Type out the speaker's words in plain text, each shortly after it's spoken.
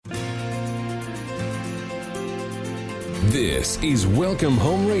This is Welcome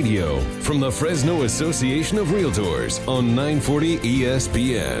Home Radio from the Fresno Association of Realtors on 940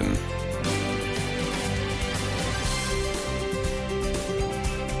 ESPN.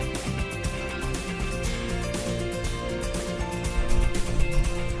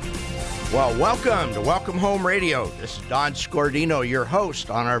 Well, welcome to Welcome Home Radio. This is Don Scordino, your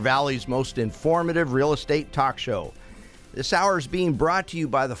host on our Valley's most informative real estate talk show. This hour is being brought to you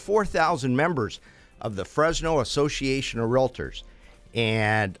by the 4,000 members of the Fresno Association of Realtors.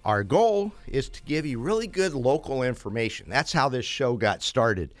 And our goal is to give you really good local information. That's how this show got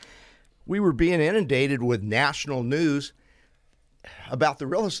started. We were being inundated with national news about the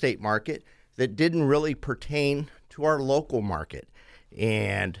real estate market that didn't really pertain to our local market.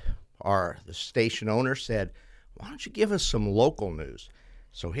 And the station owner said, why don't you give us some local news?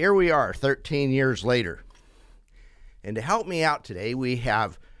 So here we are 13 years later. And to help me out today, we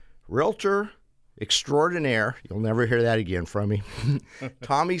have realtor extraordinaire, you'll never hear that again from me,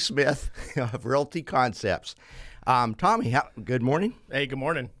 Tommy Smith of Realty Concepts. Tommy, good morning. Hey, good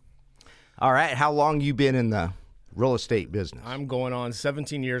morning. All right, how long you been in the real estate business? I'm going on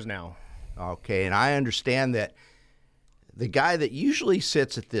 17 years now. Okay, and I understand that the guy that usually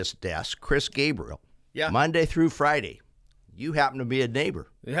sits at this desk, Chris Gabriel, Monday through Friday, you happen to be a neighbor.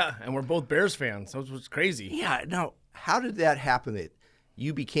 Yeah, and we're both Bears fans, so it's crazy. Yeah, now, how did that happen that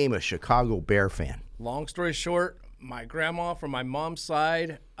you became a Chicago Bear fan? Long story short, my grandma from my mom's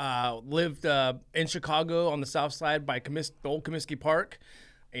side lived in Chicago on the south side by the old Comiskey Park.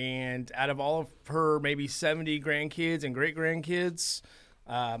 And out of all of her maybe 70 grandkids and great-grandkids,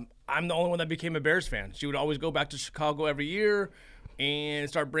 I'm the only one that became a Bears fan. She would always go back to Chicago every year and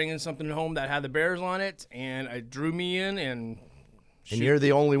start bringing something home that had the Bears on it. And it drew me in. And you're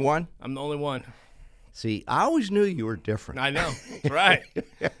the only one? I'm the only one. See, I always knew you were different. I know. That's right.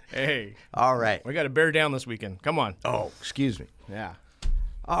 Hey. All right. We got to bear down this weekend. Come on. Oh, excuse me. Yeah.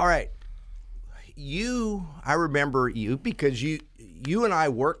 All right. I remember you because you and I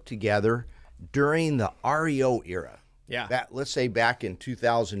worked together during the REO era. Yeah. Let's say back in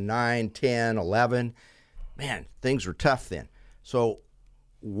 2009, 10, 11. Man, things were tough then. So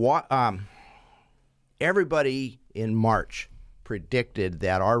everybody in March predicted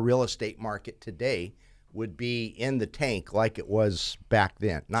that our real estate market today would be in the tank like it was back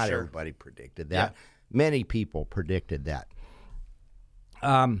then. Not Sure. Everybody predicted that. Yeah. Many people predicted that.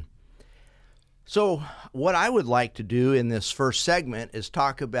 So what I would like to do in this first segment is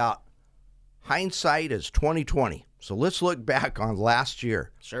talk about hindsight is 2020. So let's look back on last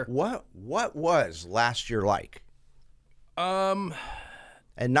year. Sure. What was last year like? And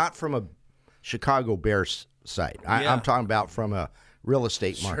not from a Chicago Bears side. I'm talking about from a real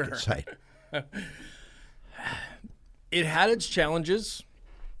estate market side. It had its challenges,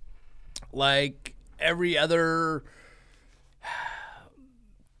 like every other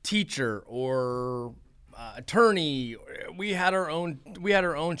teacher or attorney. We had our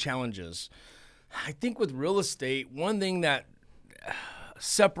own challenges. I think with real estate, one thing that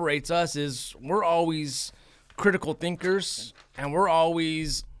separates us is we're always critical thinkers and we're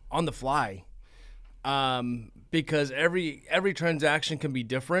always on the fly, because every transaction can be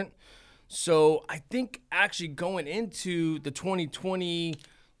different. So I think actually going into the 2020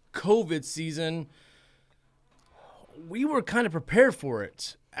 COVID season, we were kind of prepared for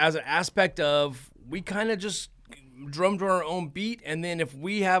it as an aspect of we kind of just drummed to our own beat. And then if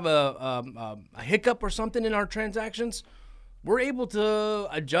we have a hiccup or something in our transactions, we're able to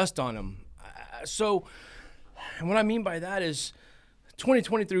adjust on them. And what I mean by that is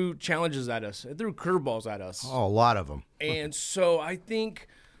 2020 threw challenges at us. It threw curveballs at us. Oh, a lot of them. And so I think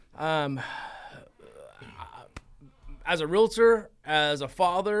as a realtor, as a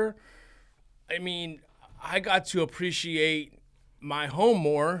father, I mean, I got to appreciate my home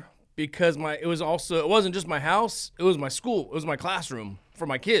more because it wasn't just my house, it was my school, it was my classroom for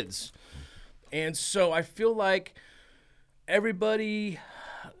my kids. And so I feel like everybody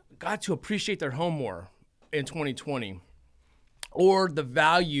got to appreciate their home more in 2020, or the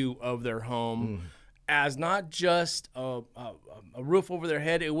value of their home as not just a roof over their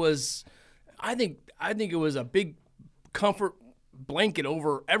head. It was, I think it was a big comfort blanket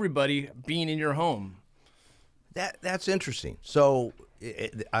over everybody being in your home. That's interesting. So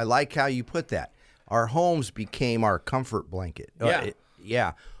I like how you put that. Our homes became our comfort blanket.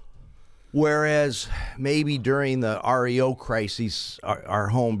 Yeah. Whereas maybe during the REO crisis, our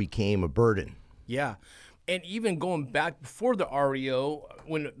home became a burden. Yeah. And even going back before the REO,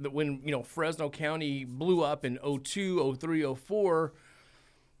 when Fresno County blew up in 02, 03, 04,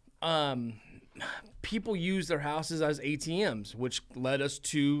 people used their houses as ATMs, which led us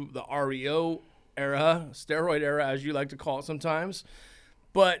to the REO era, steroid era, as you like to call it sometimes.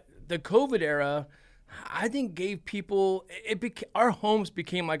 But the COVID era, I think gave people, our homes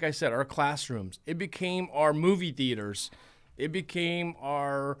became, like I said, our classrooms. It became our movie theaters. It became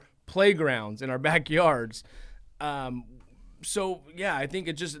our playgrounds in our backyards. So, yeah, I think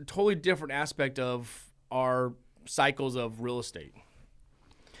it's just a totally different aspect of our cycles of real estate.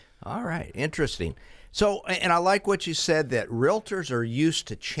 All right, interesting. So, and I like what you said, that realtors are used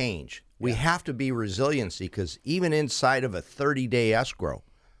to change. We have to be resiliency, because even inside of a 30-day escrow,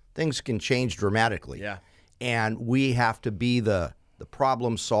 things can change dramatically. Yeah. And we have to be the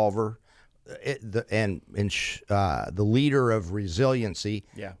problem solver and the leader of resiliency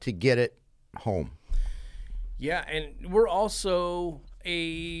to get it home. Yeah, and we're also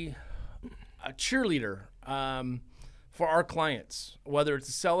a cheerleader for our clients, whether it's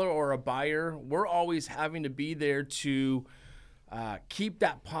a seller or a buyer. We're always having to be there to keep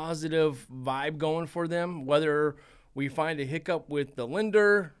that positive vibe going for them, whether we find a hiccup with the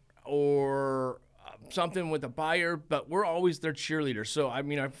lender or something with the buyer, but we're always their cheerleader. So, I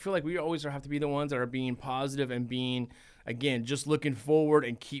mean, I feel like we always have to be the ones that are being positive and being, again, just looking forward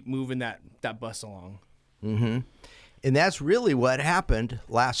and keep moving that bus along. Mm-hmm. And that's really what happened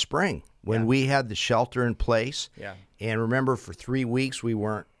last spring when we had the shelter in place. Yeah. And remember, for 3 weeks, we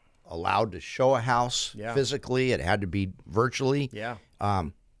weren't allowed to show a house physically. It had to be virtually. Yeah.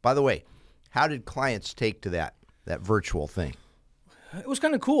 By the way, how did clients take to that virtual thing? It was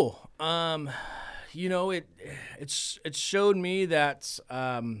kind of cool. You know, it showed me that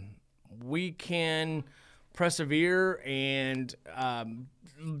we can persevere and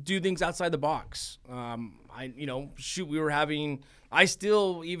do things outside the box. I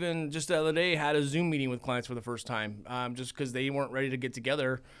still, even just the other day, had a Zoom meeting with clients for the first time, just because they weren't ready to get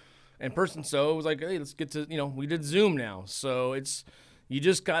together in person. So it was like, hey, let's get to, we did Zoom now. So you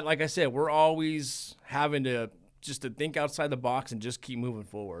just got, like I said, we're always having to just to think outside the box and just keep moving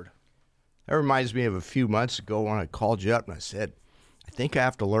forward. That reminds me of a few months ago when I called you up and I said, I think I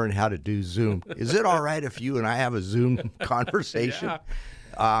have to learn how to do Zoom. Is it all right if you and I have a Zoom conversation?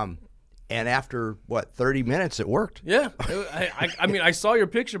 Yeah. And after, 30 minutes, it worked. Yeah. I mean, I saw your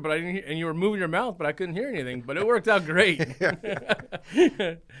picture, but I didn't, and you were moving your mouth, but I couldn't hear anything. But it worked out great.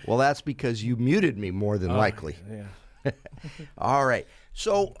 Well, that's because you muted me more than likely. Yeah. All right.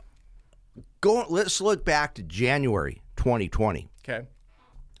 So let's look back to January 2020. Okay.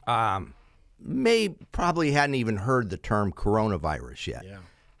 Probably hadn't even heard the term coronavirus yet.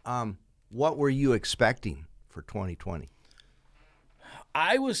 Yeah. What were you expecting for 2020?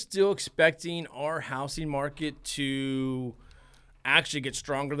 I was still expecting our housing market to actually get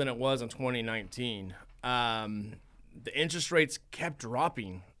stronger than it was in 2019. The interest rates kept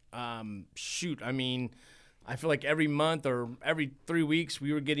dropping. I mean, I feel like every month or every 3 weeks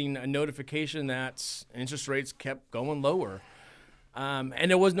we were getting a notification that interest rates kept going lower. And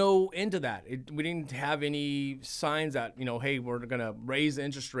there was no end to that. We didn't have any signs that, hey, we're going to raise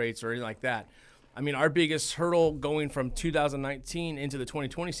interest rates or anything like that. I mean, our biggest hurdle going from 2019 into the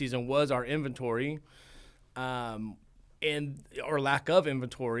 2020 season was our inventory and our lack of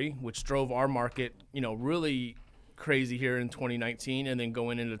inventory, which drove our market, really crazy here in 2019 and then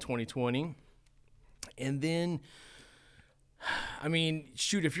going into 2020. And then, I mean,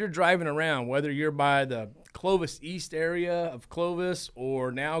 if you're driving around, whether you're by the Clovis East area of Clovis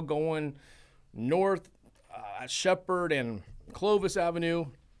or now going north at Shepherd and Clovis Avenue,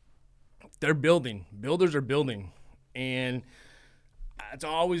 they're building. Builders are building. And it's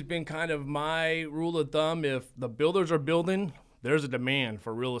always been kind of my rule of thumb. If the builders are building, there's a demand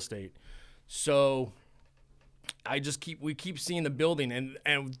for real estate. So we keep seeing the building.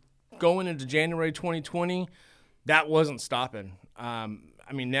 And going into January 2020, that wasn't stopping. I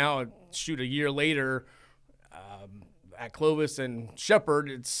mean, now, a year later, at Clovis and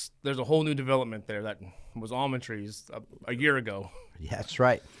Shepherd, there's a whole new development there that was almond trees a year ago. Yeah, that's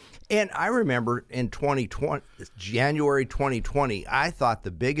right. And I remember in January 2020, I thought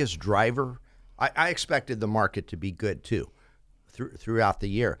the biggest driver, I expected the market to be good too throughout the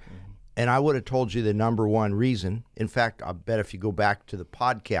year. Mm-hmm. And I would have told you the number one reason. In fact, I bet if you go back to the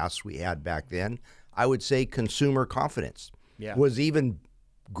podcasts we had back then, I would say consumer confidence was even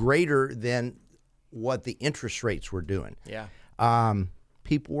greater than what the interest rates were doing. Yeah.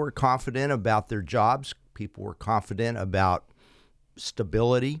 People were confident about their jobs. People were confident about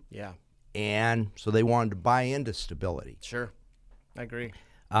stability. Yeah. And so they wanted to buy into stability. Sure. I agree.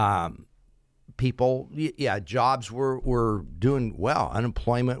 People, jobs were doing well.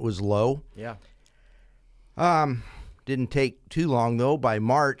 Unemployment was low. Yeah. Didn't take too long, though. By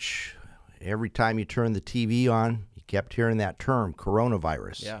March, every time you turned the TV on, you kept hearing that term,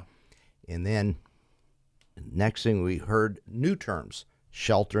 coronavirus. Yeah. And then Next thing we heard, new terms,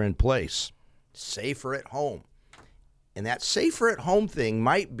 shelter in place, safer at home. And that safer at home thing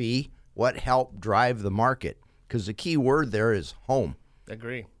might be what helped drive the market, because the key word there is home.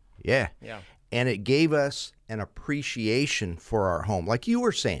 Agree. Yeah. Yeah. And it gave us an appreciation for our home. Like you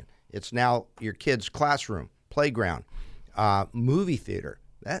were saying, it's now your kid's classroom, playground, movie theater.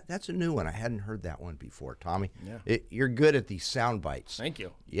 That's a new one. I hadn't heard that one before, Tommy. Yeah. You're good at these sound bites. Thank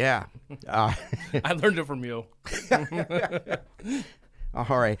you. Yeah. I learned it from you. All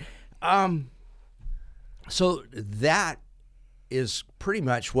right. So that is pretty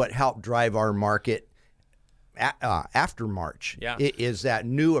much what helped drive our market after March. Yeah. It is that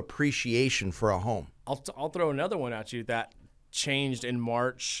new appreciation for a home. I'll throw another one at you that changed in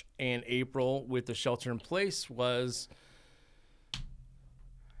March and April with the shelter in place was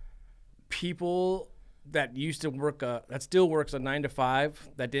people that used to work that still works a 9 to 5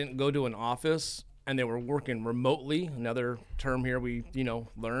 that didn't go to an office and they were working remotely. Another term here we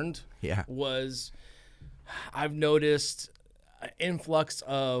learned was I've noticed an influx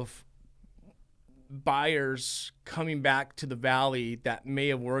of buyers coming back to the Valley that may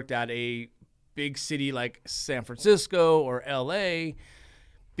have worked at a big city like San Francisco or LA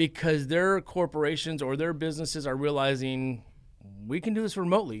because their corporations or their businesses are realizing we can do this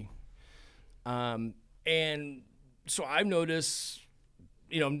remotely. And so I've noticed,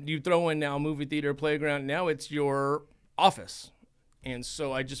 you throw in now movie theater, playground, now it's your office. And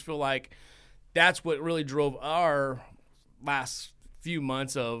so I just feel like that's what really drove our last few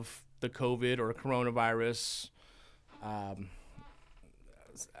months of the COVID or coronavirus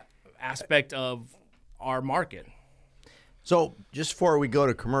aspect of our market. So just before we go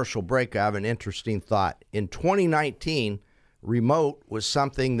to commercial break, I have an interesting thought. In 2019, remote was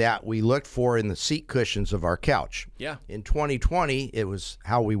something that we looked for in the seat cushions of our couch. Yeah. In 2020, it was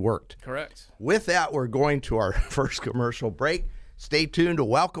how we worked. Correct. With that, we're going to our first commercial break. Stay tuned to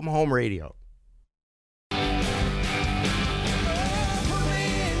Welcome Home Radio.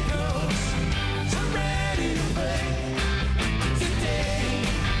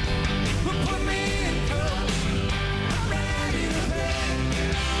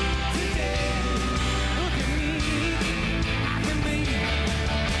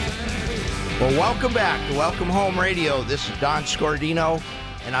 Well, welcome back to Welcome Home Radio. This is Don Scordino,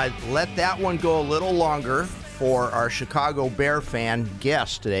 and I let that one go a little longer for our Chicago Bear fan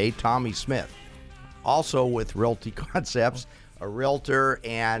guest today, Tommy Smith. Also with Realty Concepts, a realtor,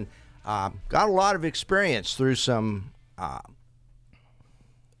 and got a lot of experience through some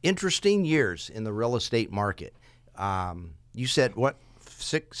interesting years in the real estate market. You said, what,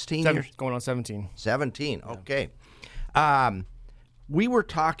 16 years? Going on 17. 17, okay. We were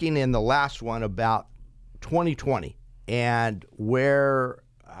talking in the last one about 2020 and where,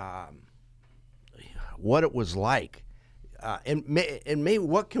 what it was like, and maybe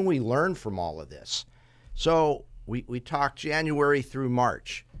what can we learn from all of this? So we talked January through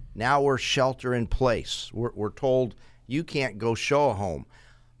March. Now we're shelter in place. We're told you can't go show a home.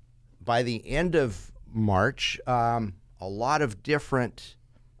 By the end of March, a lot of different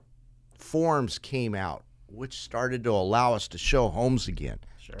forms came out, which started to allow us to show homes again.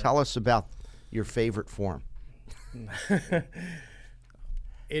 Sure. Tell us about your favorite form. It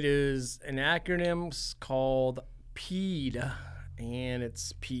is an acronym called PEAD, and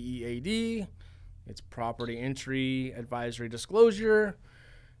it's PEAD. It's Property Entry Advisory Disclosure,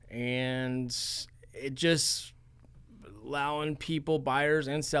 and it just allowing people, buyers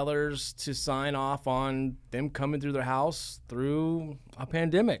and sellers, to sign off on them coming through their house through a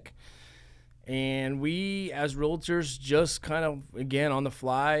pandemic. And we, as realtors, just kind of, again, on the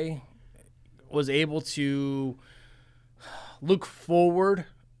fly, was able to look forward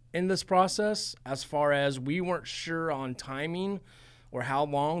in this process as far as we weren't sure on timing or how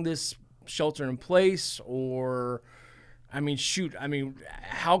long this shelter in place or,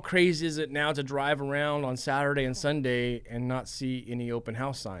 how crazy is it now to drive around on Saturday and Sunday and not see any open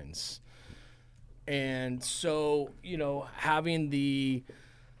house signs? And so, having the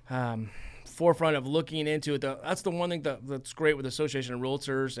forefront of looking into it. That's the one thing that's great with the Association of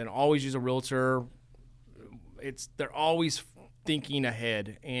Realtors, and always use a realtor. They're always thinking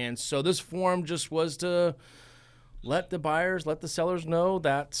ahead. And so this forum just was to let the buyers, let the sellers know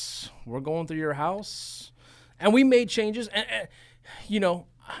that we're going through your house. And we made changes. And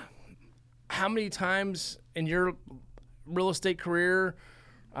how many times in your real estate career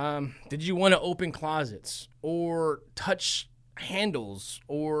did you want to open closets or touch handles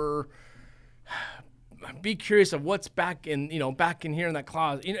or be curious of what's back in here in that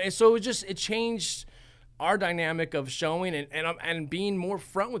closet? And so it changed our dynamic of showing and being more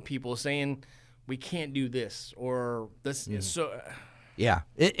front with people, saying we can't do this or this. So Yeah,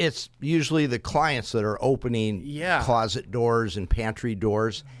 it's usually the clients that are opening closet doors and pantry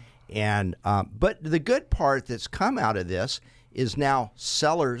doors, and but the good part that's come out of this is now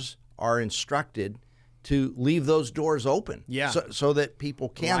sellers are instructed to leave those doors open, so that people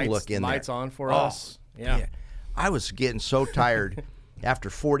can look in there. Lights on for us. Yeah. I was getting so tired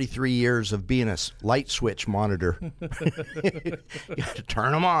after 43 years of being a light switch monitor. You have to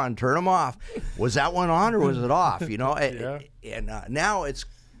turn them on, turn them off. Was that one on or was it off? You know, and now it's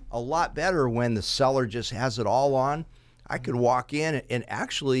a lot better when the seller just has it all on. I could walk in and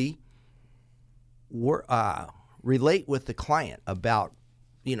actually relate with the client about,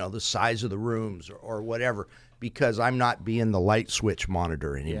 you know, the size of the rooms or whatever, because I'm not being the light switch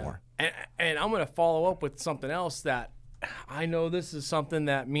monitor anymore. And I'm going to follow up with something else that I know this is something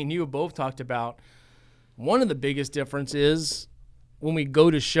that me and you have both talked about. One of the biggest differences is when we go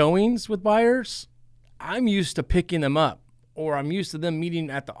to showings with buyers, I'm used to picking them up, or I'm used to them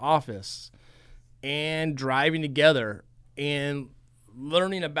meeting at the office and driving together and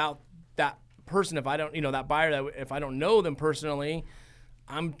learning about that person. If I don't, you know, that buyer, if I don't know them personally,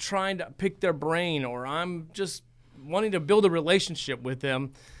 I'm trying to pick their brain, or I'm just wanting to build a relationship with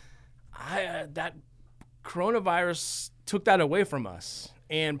them. That coronavirus took that away from us.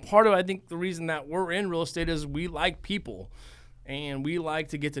 And part of, I think, the reason that we're in real estate is we like people, and we like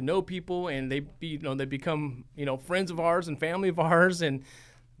to get to know people, and they become, you know, friends of ours and family of ours, and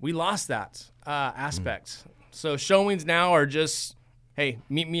we lost that aspect. So showings now are just, hey,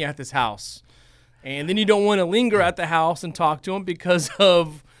 meet me at this house. And then you don't want to linger at the house and talk to them because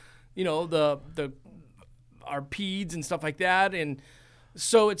of, you know, our peds and stuff like that. And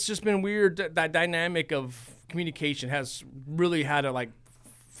so it's just been weird. That dynamic of communication has really had to, like,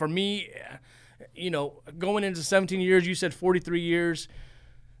 for me, you know, going into 17 years, you said 43 years,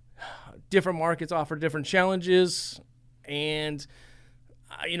 different markets offer different challenges. And,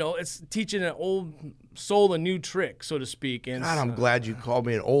 you know, it's teaching an old soul a new trick, so to speak. And God, I'm glad you called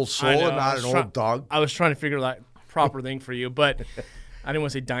me an old soul and not an old dog. I was trying to figure that proper thing for you, but I didn't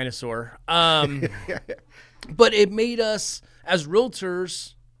want to say dinosaur. But it made us, as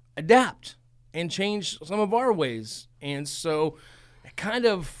realtors, adapt and change some of our ways. And so it kind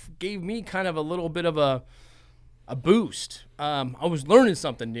of gave me kind of a little bit of a boost. I was learning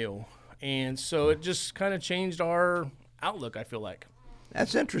something new. And so it just kind of changed our outlook, I feel like.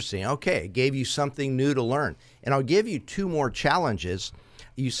 That's interesting. Okay, it gave you something new to learn. And I'll give you two more challenges.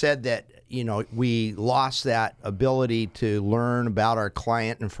 You said that, you know, we lost that ability to learn about our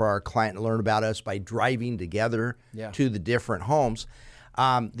client and for our client to learn about us by driving together to the different homes.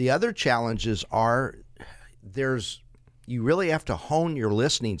 The other challenges are you really have to hone your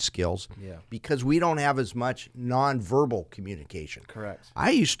listening skills because we don't have as much nonverbal communication. Correct. I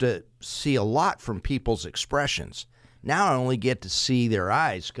used to see a lot from people's expressions. Now I only get to see their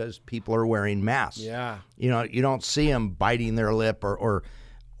eyes because people are wearing masks. Yeah. You know, you don't see them biting their lip or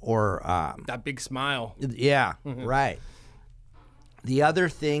that big smile. Yeah, right. The other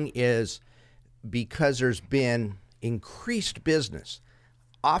thing is because there's been increased business,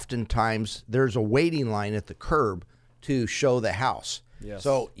 oftentimes there's a waiting line at the curb to show the house. Yes.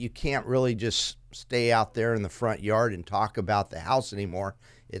 So you can't really just stay out there in the front yard and talk about the house anymore.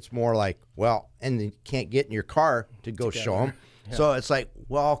 It's more like, well, and you can't get in your car to go show them. Yeah. So it's like,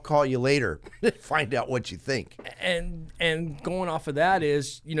 well, I'll call you later to find out what you think. And going off of that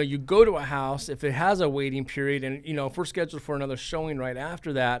is, you know, you go to a house, if it has a waiting period, and, you know, if we're scheduled for another showing right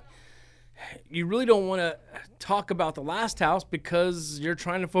after that, you really don't want to talk about the last house because you're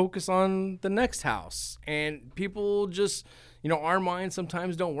trying to focus on the next house. And people just, you know, our minds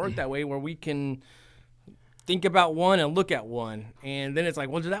sometimes don't work that way where we can think about one and look at one, and then it's like,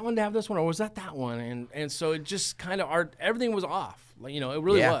 well, did that one have this one, or was that one? And so it just kind of everything was off. Like, you know, it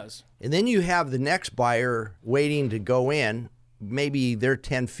really was. And then you have the next buyer waiting to go in. Maybe they're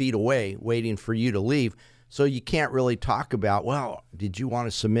 10 feet away waiting for you to leave. So you can't really talk about, well, did you want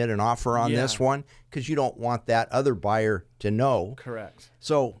to submit an offer on this one? Because you don't want that other buyer to know. Correct.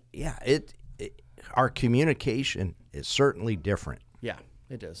 So, yeah, our communication is certainly different. Yeah,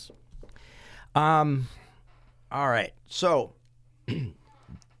 it is. All right, so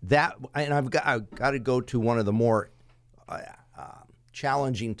I've got to go to one of the more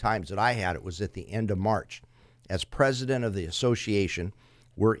challenging times that I had. It was at the end of March. As president of the association,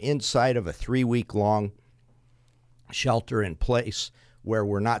 we're inside of a 3-week-long shelter in place where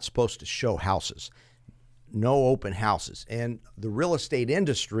we're not supposed to show houses, no open houses, and the real estate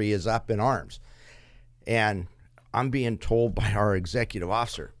industry is up in arms. And I'm being told by our executive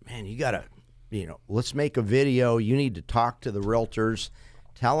officer, man, you got to, you know, let's make a video. You need to talk to the realtors.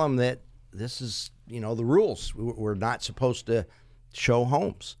 Tell them that, this is, the rules. We're not supposed to show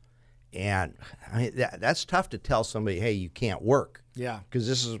homes. And that's tough to tell somebody, hey, you can't work. Yeah. Because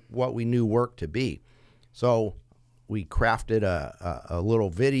this is what we knew work to be. So we crafted a little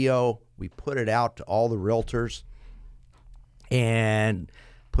video. We put it out to all the realtors and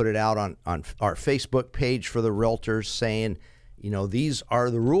put it out on our Facebook page for the realtors saying, these are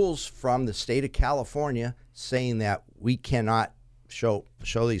the rules from the state of California saying that we cannot show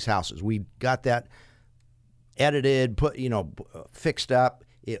these houses. We got that edited, fixed up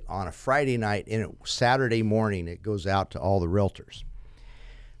on a Friday night, and Saturday morning it goes out to all the realtors.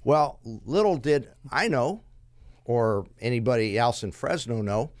 Well, little did I know, or anybody else in Fresno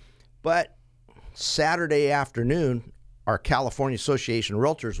know, but Saturday afternoon, our California Association of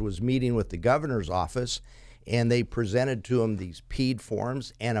Realtors was meeting with the governor's office, and they presented to him these PED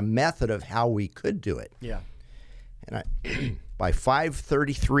forms and a method of how we could do it. Yeah. And by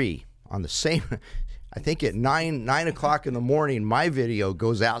 5:33 on the same, I think at 9 o'clock in the morning, my video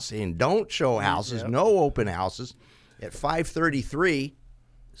goes out saying, don't show houses, no open houses. At 5:33,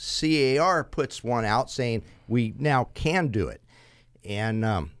 CAR puts one out saying we now can do it. And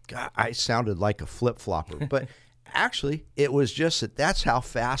God, I sounded like a flip-flopper. But actually, it was just that's how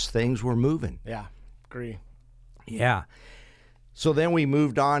fast things were moving. Yeah, agree. Yeah. So then we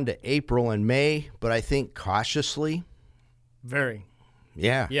moved on to April and May, but I think cautiously. Very.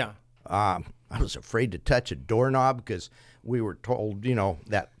 Yeah. Yeah. I was afraid to touch a doorknob because we were told,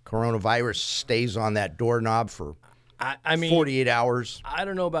 that coronavirus stays on that doorknob for 48 hours. I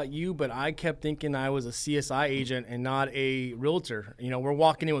don't know about you, but I kept thinking I was a CSI agent and not a realtor. We're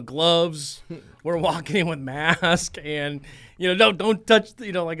walking in with gloves, we're walking in with masks, and don't touch.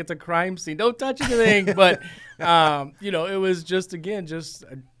 Like it's a crime scene. Don't touch anything. But it was just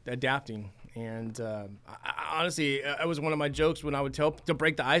adapting. And honestly, it was one of my jokes when I would tell to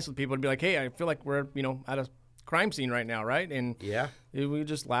break the ice with people and be like, "Hey, I feel like we're at a crime scene right now, right?" And yeah, we would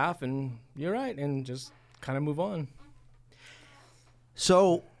just laugh and you're right, and just kind of move on.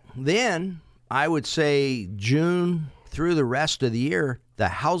 So then I would say June through the rest of the year, the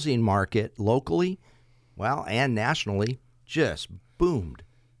housing market locally, and nationally, just boomed.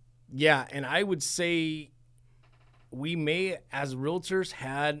 Yeah, and I would say we may, as realtors,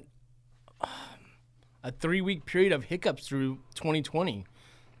 had a 3-week period of hiccups through 2020.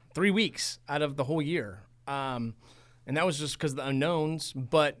 3 weeks out of the whole year. And that was just because of the unknowns.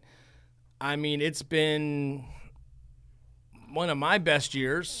 But, it's been one of my best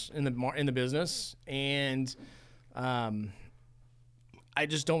years in the business, and I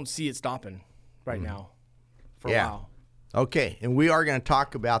just don't see it stopping right now for a while. Okay, and we are going to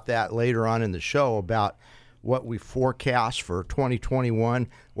talk about that later on in the show, about what we forecast for 2021,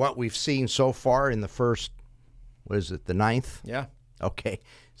 what we've seen so far in the first, the 9th? Yeah. Okay,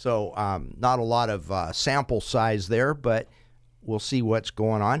 so not a lot of sample size there, but we'll see what's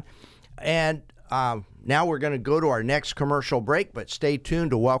going on. And now we're going to go to our next commercial break, but stay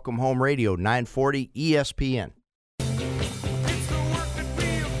tuned to Welcome Home Radio, 940 ESPN.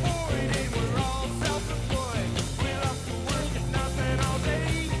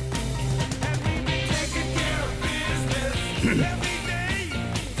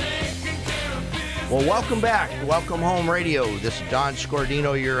 Well, welcome back. Welcome Home Radio. This is Don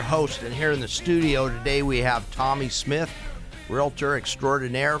Scordino, your host, and here in the studio today we have Tommy Smith, realtor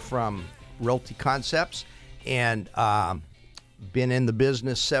extraordinaire from Realty Concepts, and been in the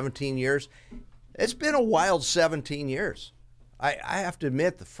business 17 years. It's been a wild 17 years. I have to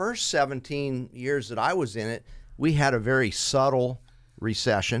admit, the first 17 years that I was in it, we had a very subtle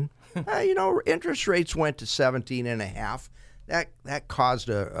recession. Interest rates went to 17.5. That caused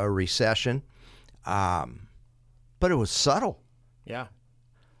a recession. But it was subtle. Yeah.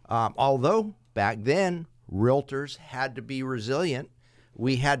 Although back then realtors had to be resilient,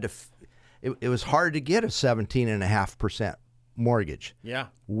 we had to. It was hard to get a 17.5% mortgage. Yeah.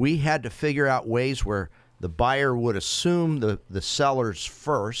 We had to figure out ways where the buyer would assume the sellers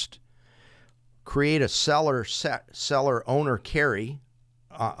first, create a seller owner carry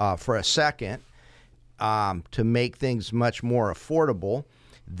for a second to make things much more affordable.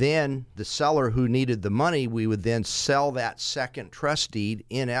 Then the seller who needed the money, we would then sell that second trust deed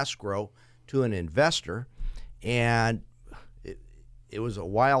in escrow to an investor. And it was a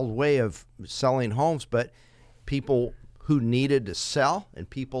wild way of selling homes, but people who needed to sell and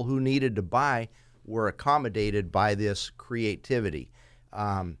people who needed to buy were accommodated by this creativity.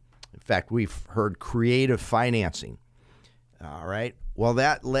 In fact, we've heard creative financing. All right. Well,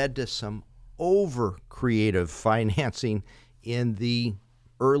 that led to some over creative financing in the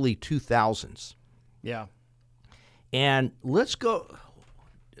early 2000s. Yeah. And let's go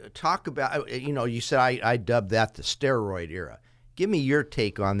talk about, you said I dubbed that the steroid era. Give me your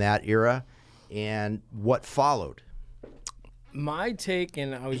take on that era and what followed. My take,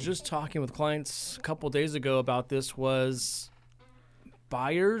 and I was just talking with clients a couple days ago about this, was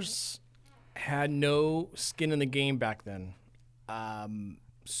buyers had no skin in the game back then. And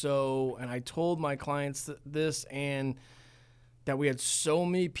I told my clients this, and that we had so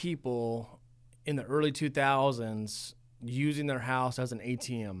many people in the early 2000s using their house as an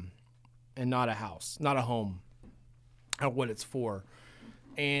ATM and not a house, not a home, not what it's for.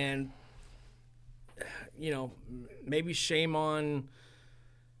 And, maybe shame on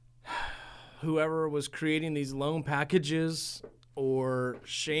whoever was creating these loan packages, or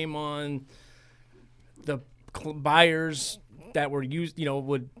shame on the buyers that were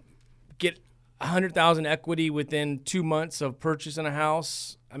would get $100,000 equity within 2 months of purchasing a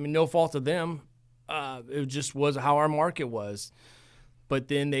house. I mean, no fault of them. It just was how our market was. But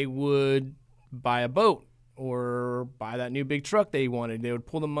then they would buy a boat or buy that new big truck they wanted. They would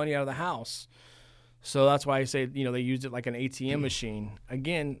pull the money out of the house. So that's why I say, they used it like an ATM machine.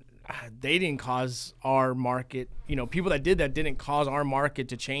 Again, they didn't cause our market. People that did that didn't cause our market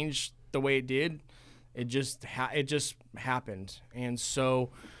to change the way it did. It just happened. And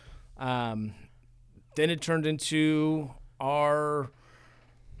so then it turned into our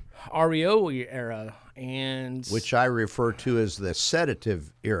REO era, and which I refer to as the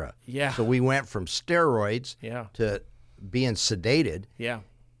sedative era. Yeah. So we went from steroids to being sedated. Yeah.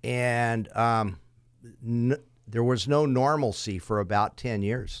 And there was no normalcy for about 10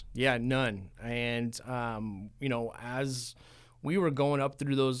 years. Yeah, none. And as we were going up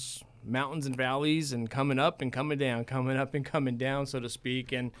through those mountains and valleys and coming up and coming down, coming up and coming down, so to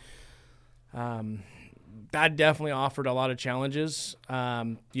speak, and that definitely offered a lot of challenges.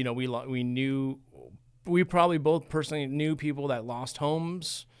 We probably both personally knew people that lost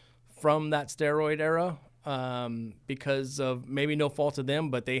homes from that steroid era because of maybe no fault of them,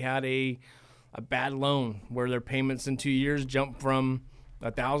 but they had a bad loan where their payments in 2 years jumped from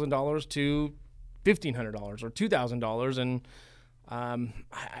 $1,000 to $1,500 or $2,000. And I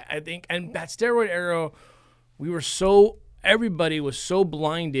think, and that steroid era, everybody was so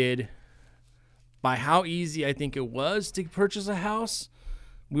blinded by how easy I think it was to purchase a house.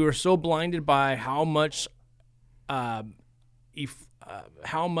 We were so blinded by how much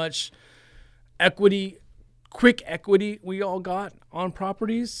equity, quick equity we all got on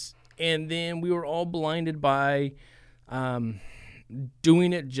properties. And then we were all blinded by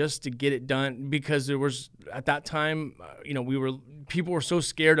doing it just to get it done, because there was, at that time, people were so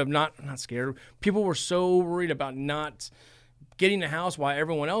scared of not scared. People were so worried about not getting a house while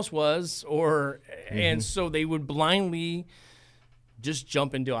everyone else was, and so they would blindly just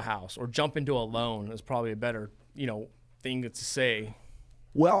jump into a house or jump into a loan is probably a better, thing to say.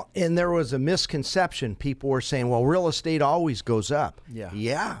 Well, and there was a misconception. People were saying, well, real estate always goes up.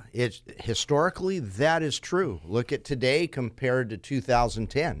 Yeah, historically, that is true. Look at today compared to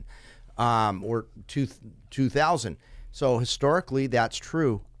 2010 or 2000. So historically, that's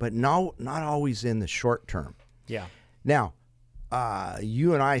true, but no, not always in the short term. Yeah. Now,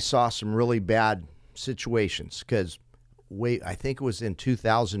 you and I saw some really bad situations because I think it was in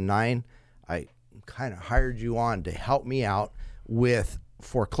 2009, I kind of hired you on to help me out with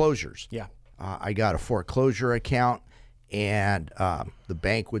foreclosures. Yeah. I got a foreclosure account, and the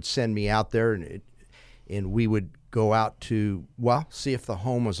bank would send me out there, and we would go out to, see if the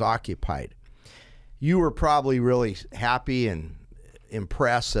home was occupied. You were probably really happy and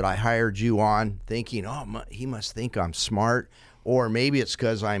impressed that I hired you on, thinking, he must think I'm smart, or maybe it's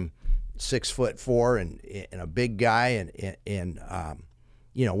because I'm 6'4" and a big guy, and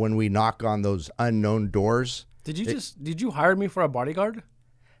when we knock on those unknown doors. Did you hire me for a bodyguard?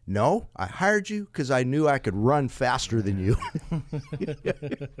 No, I hired you because I knew I could run faster than you.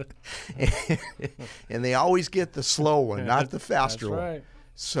 And they always get the slow one, not the faster one. Right.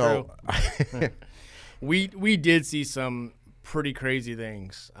 So we did see some pretty crazy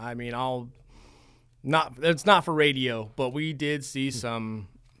things. I mean, it's not for radio, but we did see some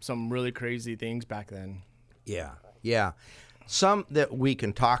really crazy things back then. Yeah. Some that we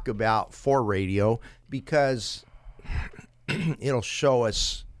can talk about for radio because it'll show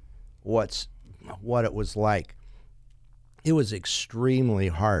us what it was like. It was extremely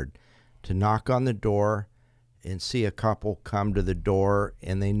hard to knock on the door and see a couple come to the door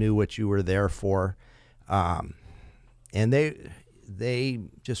and they knew what you were there for. And they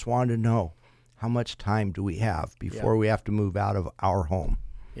just wanted to know, how much time do we have before we have to move out of our home?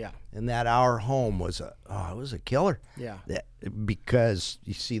 Yeah. And that our home was it was a killer. Yeah. Because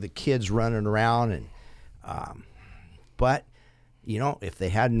you see the kids running around, and but if they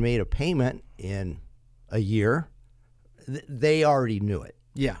hadn't made a payment in a year, they already knew it.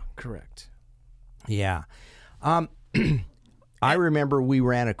 Yeah, correct. Yeah. I remember we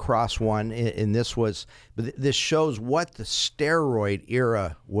ran across one, and this shows what the steroid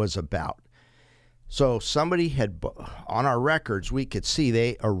era was about. So somebody had, on our records, we could see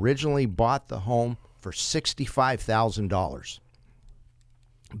they originally bought the home for $65,000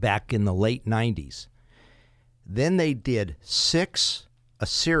 back in the late 90s. Then they did a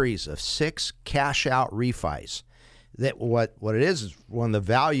series of 6 cash-out refis. That what it is when the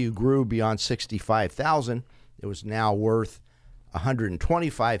value grew beyond $65,000, it was now worth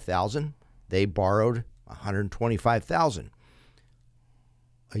 $125,000. They borrowed $125,000.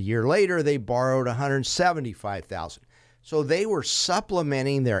 A year later, they borrowed $175,000. So they were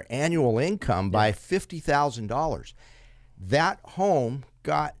supplementing their annual income by $50,000. That home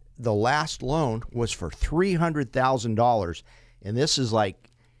the last loan was for $300,000, and this is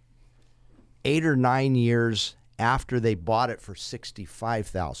like 8 or 9 years after they bought it for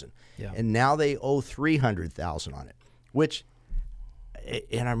 $65,000. Yeah. And now they owe $300,000 on it,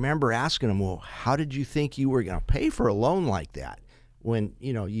 and I remember asking them, well, how did you think you were going to pay for a loan like that when,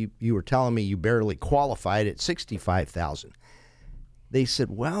 you were telling me you barely qualified at $65,000? They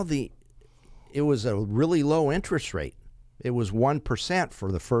said, well, it was a really low interest rate. It was 1%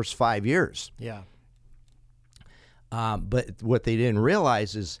 for the first 5 years. Yeah. But what they didn't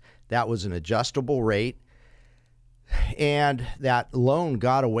realize is that was an adjustable rate, and that loan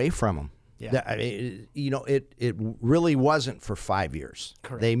got away from them. Yeah. It really wasn't for 5 years.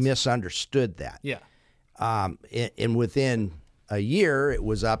 Correct. They misunderstood that. Yeah. And within a year, it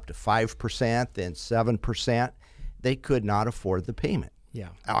was up to 5%, then 7%. They could not afford the payment. Yeah.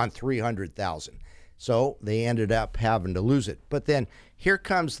 On $300,000. So they ended up having to lose it. But then here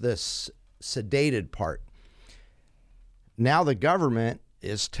comes this sedated part. Now the government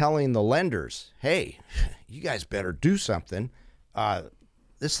is telling the lenders, hey, you guys better do something.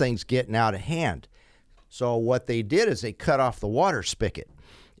 This thing's getting out of hand. So what they did is they cut off the water spigot,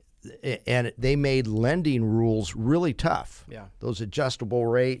 and they made lending rules really tough. Yeah. Those adjustable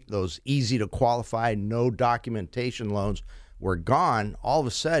rate, those easy to qualify, no documentation loans were gone. All of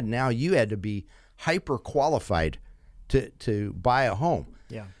a sudden, now you had to be hyper qualified to buy a home.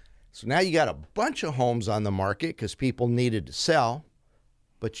 Yeah. So now you got a bunch of homes on the market because people needed to sell,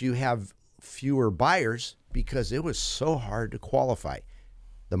 but you have fewer buyers because it was so hard to qualify.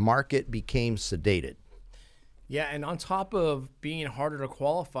 The market became sedated. Yeah, and on top of being harder to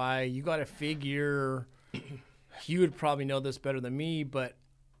qualify, you got to figure, you would probably know this better than me, but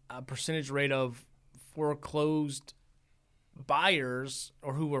a percentage rate of foreclosed buyers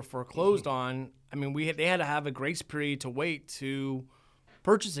or who were foreclosed on, I mean, they had to have a grace period to wait to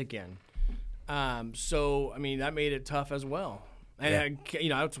purchase again. So, I mean, that made it tough as well. And,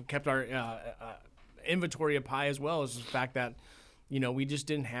 that's what kept our inventory up high as well, is the fact that, we just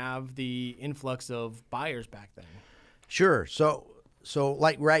didn't have the influx of buyers back then. Sure. So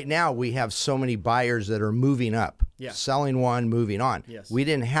like right now, we have so many buyers that are moving up, selling one, moving on. Yes. We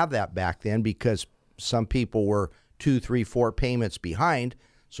didn't have that back then because some people were 2, 3, 4 payments behind.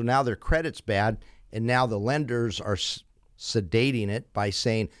 So now their credit's bad, and now the lenders are sedating it by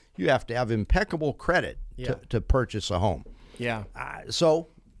saying you have to have impeccable credit to purchase a home. Yeah. So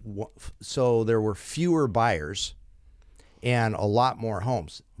there were fewer buyers and a lot more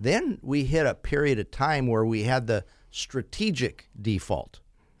homes. Then we hit a period of time where we had the strategic default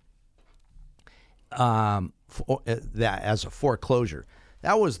that as a foreclosure.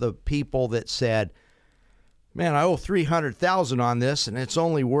 That was the people that said, man, I owe $300,000 on this, and it's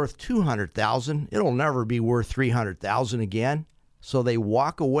only worth $200,000. It'll never be worth $300,000 again. So they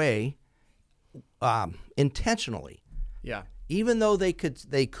walk away intentionally. Yeah. Even though they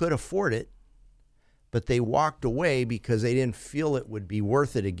could afford it, but they walked away because they didn't feel it would be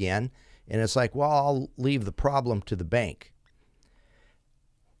worth it again. And it's like, well, I'll leave the problem to the bank.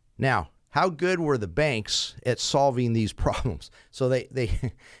 Now, how good were the banks at solving these problems? So they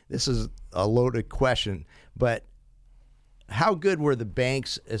this is a loaded question, but how good were the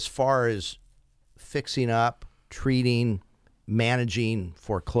banks as far as fixing up, treating, managing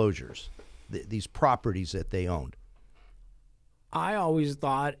foreclosures, these properties that they owned? I always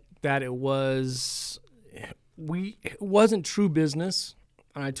thought that it wasn't true business,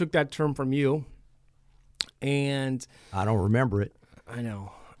 and I took that term from you. And I don't remember it. I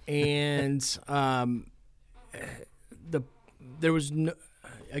know. And there was no,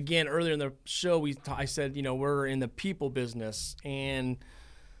 again, earlier in the show I said, we're in the people business, and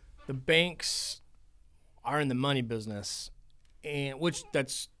the banks are in the money business. and which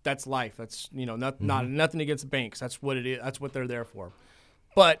that's life. That's not nothing against the banks. That's what it is. That's what they're there for.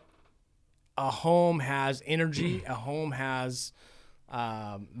 But a home has energy. A home has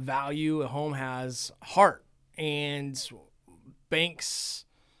value. A home has heart, and banks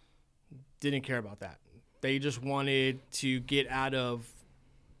didn't care about that. They just wanted to get out of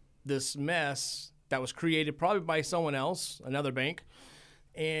this mess that was created probably by someone else, another bank,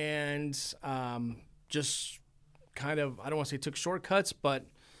 and just kind of, I don't want to say took shortcuts, but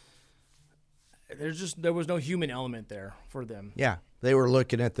there was no human element there for them. Yeah, they were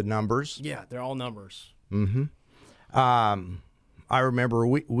looking at the numbers. Yeah, they're all numbers. Mm-hmm. I remember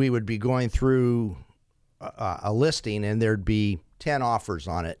we would be going through a listing, and there'd be 10 offers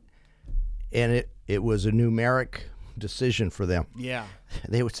on it, and it was a numeric decision for them. Yeah.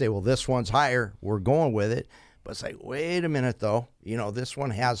 They would say, well, this one's higher, we're going with it. But it's like, wait a minute, though. This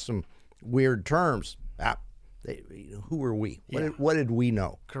one has some weird terms. Who were we? What did we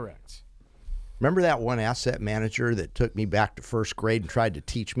know? Correct. Remember that one asset manager that took me back to first grade and tried to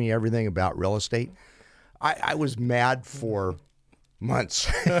teach me everything about real estate? I was mad for months.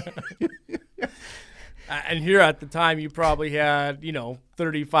 And here at the time, you probably had,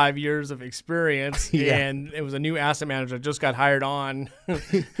 35 years of experience, Yeah. and it was a new asset manager that just got hired on to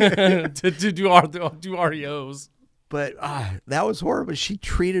do REOs. But that was horrible. She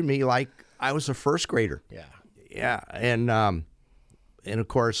treated me like I was a first grader. Yeah. Yeah, and of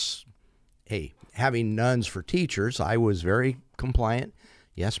course, hey, having nuns for teachers, I was very compliant.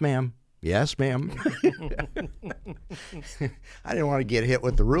 Yes, ma'am. Yes, ma'am. I didn't want to get hit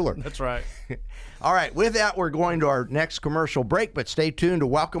with the ruler. That's right. All right, with that, we're going to our next commercial break, but stay tuned to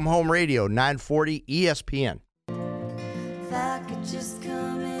Welcome Home Radio, 940 ESPN. If I could just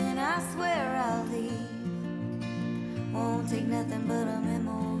come in, I swear I'll leave. Won't take nothing but a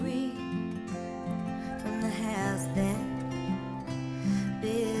memory from the house that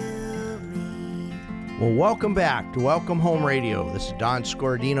built me. Well, welcome back to Welcome Home Radio. This is Don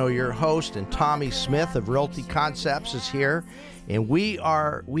Scordino, your host, and Tommy Smith of Realty Concepts is here. And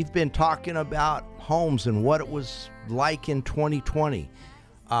we've been talking about homes and what it was like in 2020,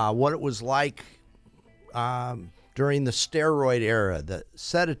 what it was like during the steroid era, the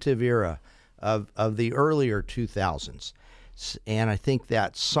sedative era of the earlier 2000s. And I think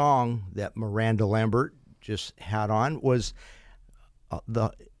that song that Miranda Lambert just had on was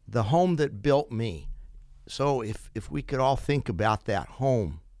the home that built me. So if we could all think about that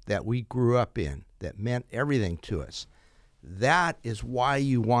home that we grew up in, that meant everything to us, that is why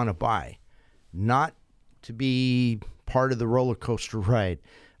you want to buy, not to be part of the roller coaster ride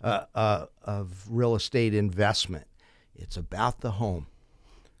of real estate investment. It's about the home.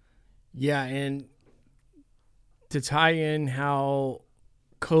 Yeah, and to tie in how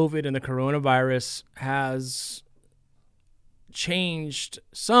COVID and the coronavirus has changed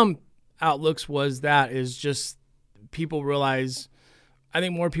some outlooks is just people realize, I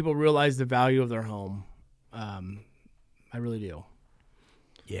think more people realize the value of their home. I really do.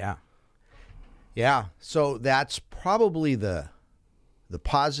 Yeah. Yeah. So that's probably the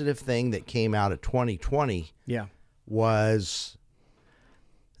positive thing that came out of 2020. Yeah. Was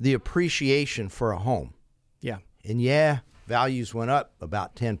the appreciation for a home. Yeah. And yeah, values went up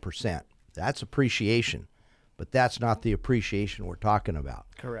about 10%. That's appreciation. But that's not the appreciation we're talking about.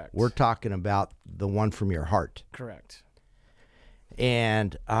 Correct. We're talking about the one from your heart. Correct.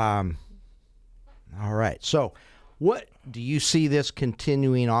 And all right. So what do you see this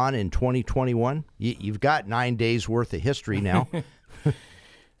continuing on in 2021? You've got 9 days worth of history now.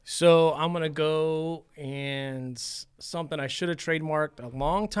 So I'm going to go and something I should have trademarked a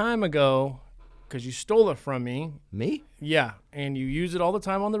long time ago because you stole it from me. Me? Yeah, and you use it all the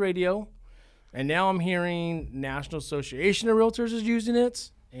time on the radio. And now I'm hearing National Association of Realtors is using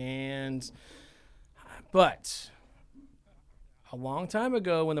it. But a long time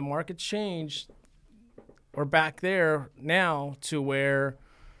ago when the market changed, we're back there now to where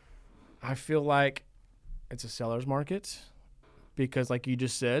I feel like it's a seller's market. Because like you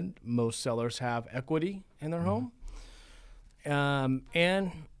just said, most sellers have equity in their home.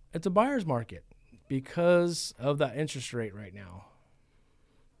 And it's a buyer's market because of that interest rate right now.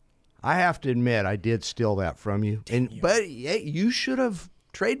 I have to admit, I did steal that from you. But you should have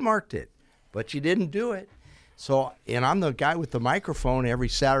trademarked it, but you didn't do it. So, and I'm the guy with the microphone every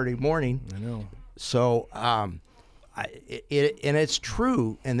Saturday morning. I know. So, and it's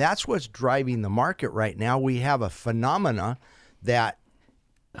true, and that's what's driving the market right now. We have a phenomena that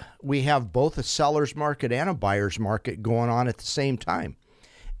we have both a seller's market and a buyer's market going on at the same time.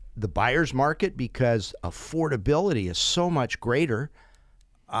 The buyer's market, because affordability is so much greater,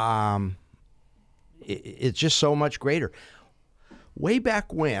 it's just so much greater. Way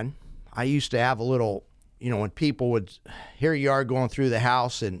back when, I used to have a little, when people would, here you are going through the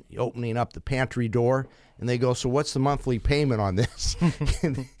house and opening up the pantry door, and they go, so what's the monthly payment on this?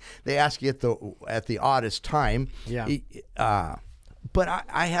 And they ask you at the oddest time. Yeah. But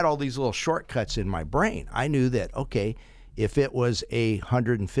I had all these little shortcuts in my brain. I knew that, okay, if it was a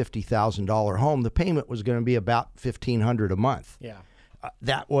 $150,000 home, the payment was going to be about $1,500 a month. Yeah.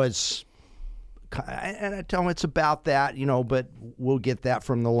 That was, and I tell them it's about that, but we'll get that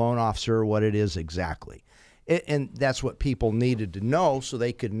from the loan officer, what it is exactly. And that's what people needed to know so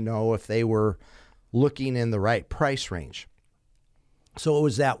they could know if they were looking in the right price range. So it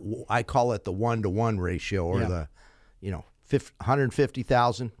was that, I call it the 1-to-1 ratio, or the,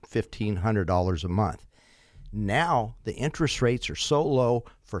 $150,000, $1,500 a month. Now the interest rates are so low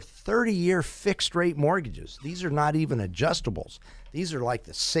for 30-year fixed rate mortgages. These are not even adjustables. These are like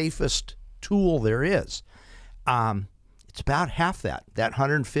the safest tool there is. It's about half that. That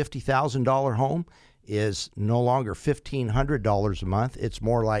 $150,000 home is no longer $1,500 a month. It's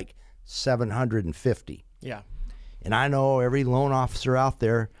more like $750. Yeah. And I know every loan officer out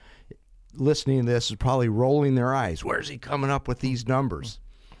there listening to this is probably rolling their eyes. Where's he coming up with these numbers?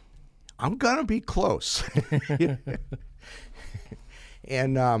 I'm going to be close.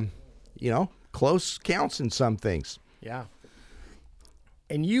 And, close counts in some things. Yeah.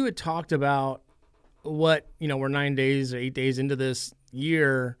 And you had talked about what, we're 9 days or 8 days into this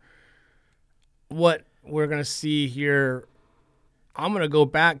year, what we're going to see here. I'm going to go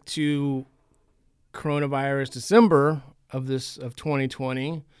back to coronavirus December of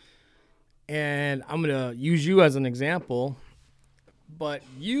 2020, and I'm going to use you as an example. But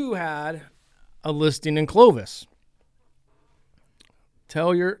you had a listing in Clovis.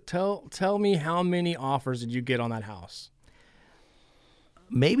 Tell me how many offers did you get on that house?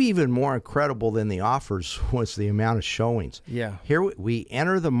 Maybe even more incredible than the offers was the amount of showings. Yeah. Here we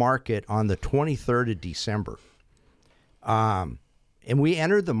enter the market on the 23rd of December. And we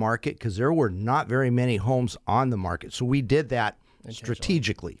entered the market because there were not very many homes on the market. So we did that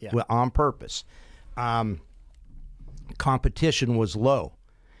strategically, on purpose. Competition was low.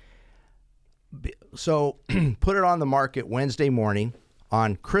 So put it on the market Wednesday morning.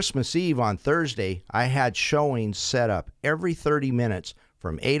 On Christmas Eve, on Thursday, I had showings set up every 30 minutes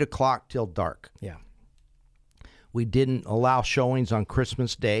from 8 o'clock till dark. Yeah. We didn't allow showings on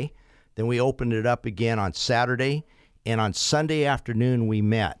Christmas Day. Then we opened it up again on Saturday. And on Sunday afternoon, we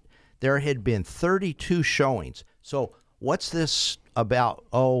met. There had been 32 showings. So what's this about?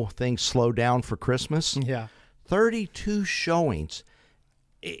 Oh, things slow down for Christmas? Yeah. 32 showings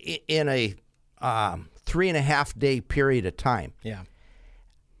in a 3.5 day period of time. Yeah.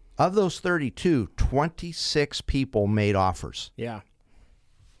 Of those 32, 26 people made offers. Yeah.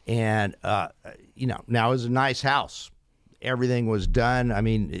 And, now it was a nice house. Everything was done. I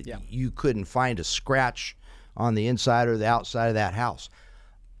mean, you couldn't find a scratch on the inside or the outside of that house.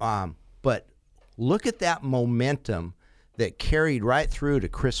 But look at that momentum that carried right through to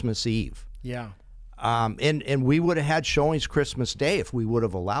Christmas Eve. Yeah. And we would have had showings Christmas Day if we would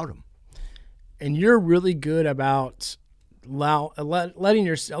have allowed them. And you're really good about letting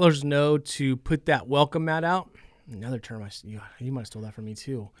your sellers know to put that welcome mat out. Another term, you might have stole that from me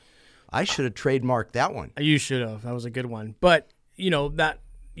too. I should have trademarked that one. You should have. That was a good one. But, that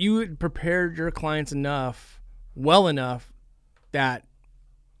you had prepared your clients well enough that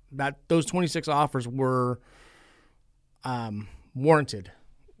those 26 offers were warranted.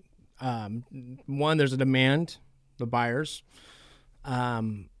 One, there's a demand, the buyers.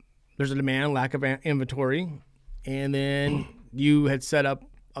 There's a demand, lack of inventory. And then you had set up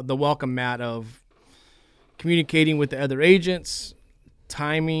the welcome mat of communicating with the other agents,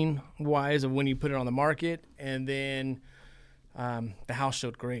 timing wise of when you put it on the market. And then the house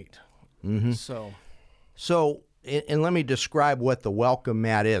showed great. Mm-hmm. So, and let me describe what the welcome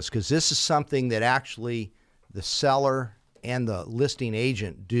mat is, because this is something that actually the seller and the listing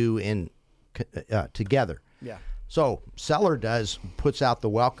agent do together. Yeah. So seller puts out the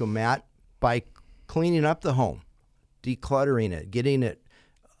welcome mat by cleaning up the home, decluttering it, getting it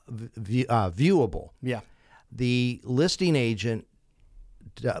viewable. Yeah. The listing agent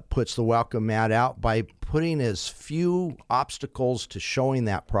puts the welcome mat out by putting as few obstacles to showing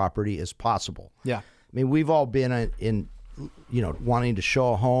that property as possible. Yeah. I mean, we've all been in wanting to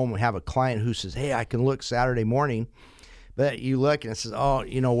show a home. We have a client who says, hey, I can look Saturday morning. But you look and it says, oh,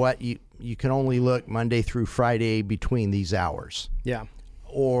 you know what? You can only look Monday through Friday between these hours. Yeah.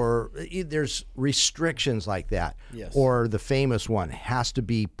 Or there's restrictions like that. Yes. Or the famous one has to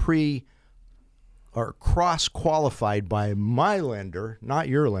be are cross-qualified by my lender, not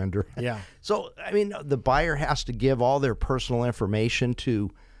your lender. Yeah. So, I mean, the buyer has to give all their personal information to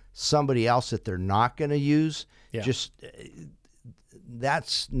somebody else that they're not going to use. Yeah. Just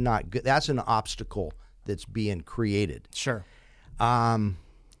that's not good. That's an obstacle that's being created. Sure. And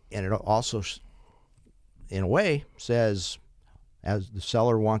it also, in a way, says as the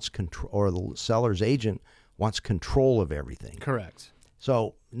seller wants control, or the seller's agent wants control of everything. Correct.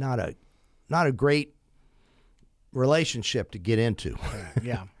 So not a great relationship to get into.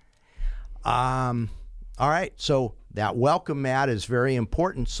 Yeah. All right. So that welcome mat is very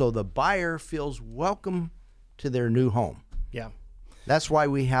important. So the buyer feels welcome to their new home. Yeah. That's why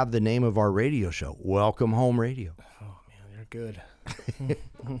we have the name of our radio show, Welcome Home Radio. Oh man, you're good.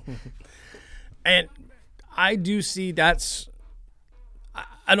 And I do see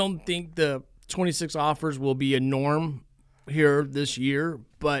I don't think the 26 offers will be a norm here this year,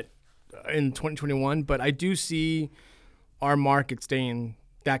 but in 2021, but I do see our market staying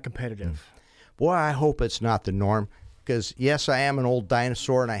that competitive. Boy, I hope it's not the norm, because yes, I am an old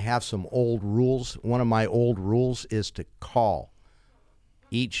dinosaur and I have some old rules. One of my old rules is to call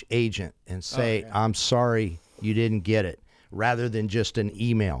each agent and say, I'm sorry you didn't get it, rather than just an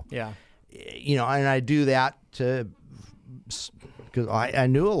email. Yeah. You know, and I do that because I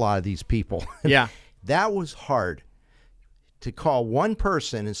knew a lot of these people. Yeah. That was hard, to call one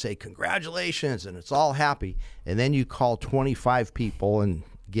person and say, congratulations, and it's all happy. And then you call 25 people and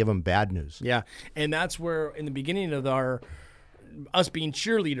give them bad news. Yeah. And that's where, in the beginning of us being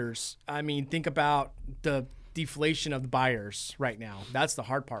cheerleaders, I mean, think about the deflation of the buyers right now. That's the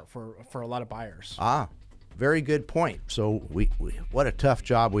hard part for a lot of buyers. Very good point. So we what a tough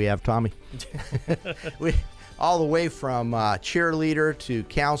job we have, Tommy. We all the way from cheerleader to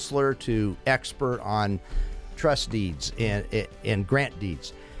counselor to expert on trust deeds and grant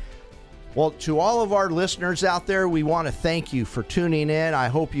deeds. Well, to all of our listeners out there, we want to thank you for tuning in. I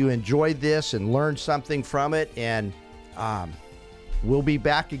hope you enjoyed this and learned something from it. And we'll be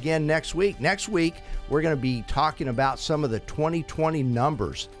back again next week. Next week, we're going to be talking about some of the 2020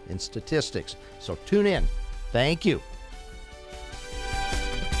 numbers and statistics. So tune in. Thank you.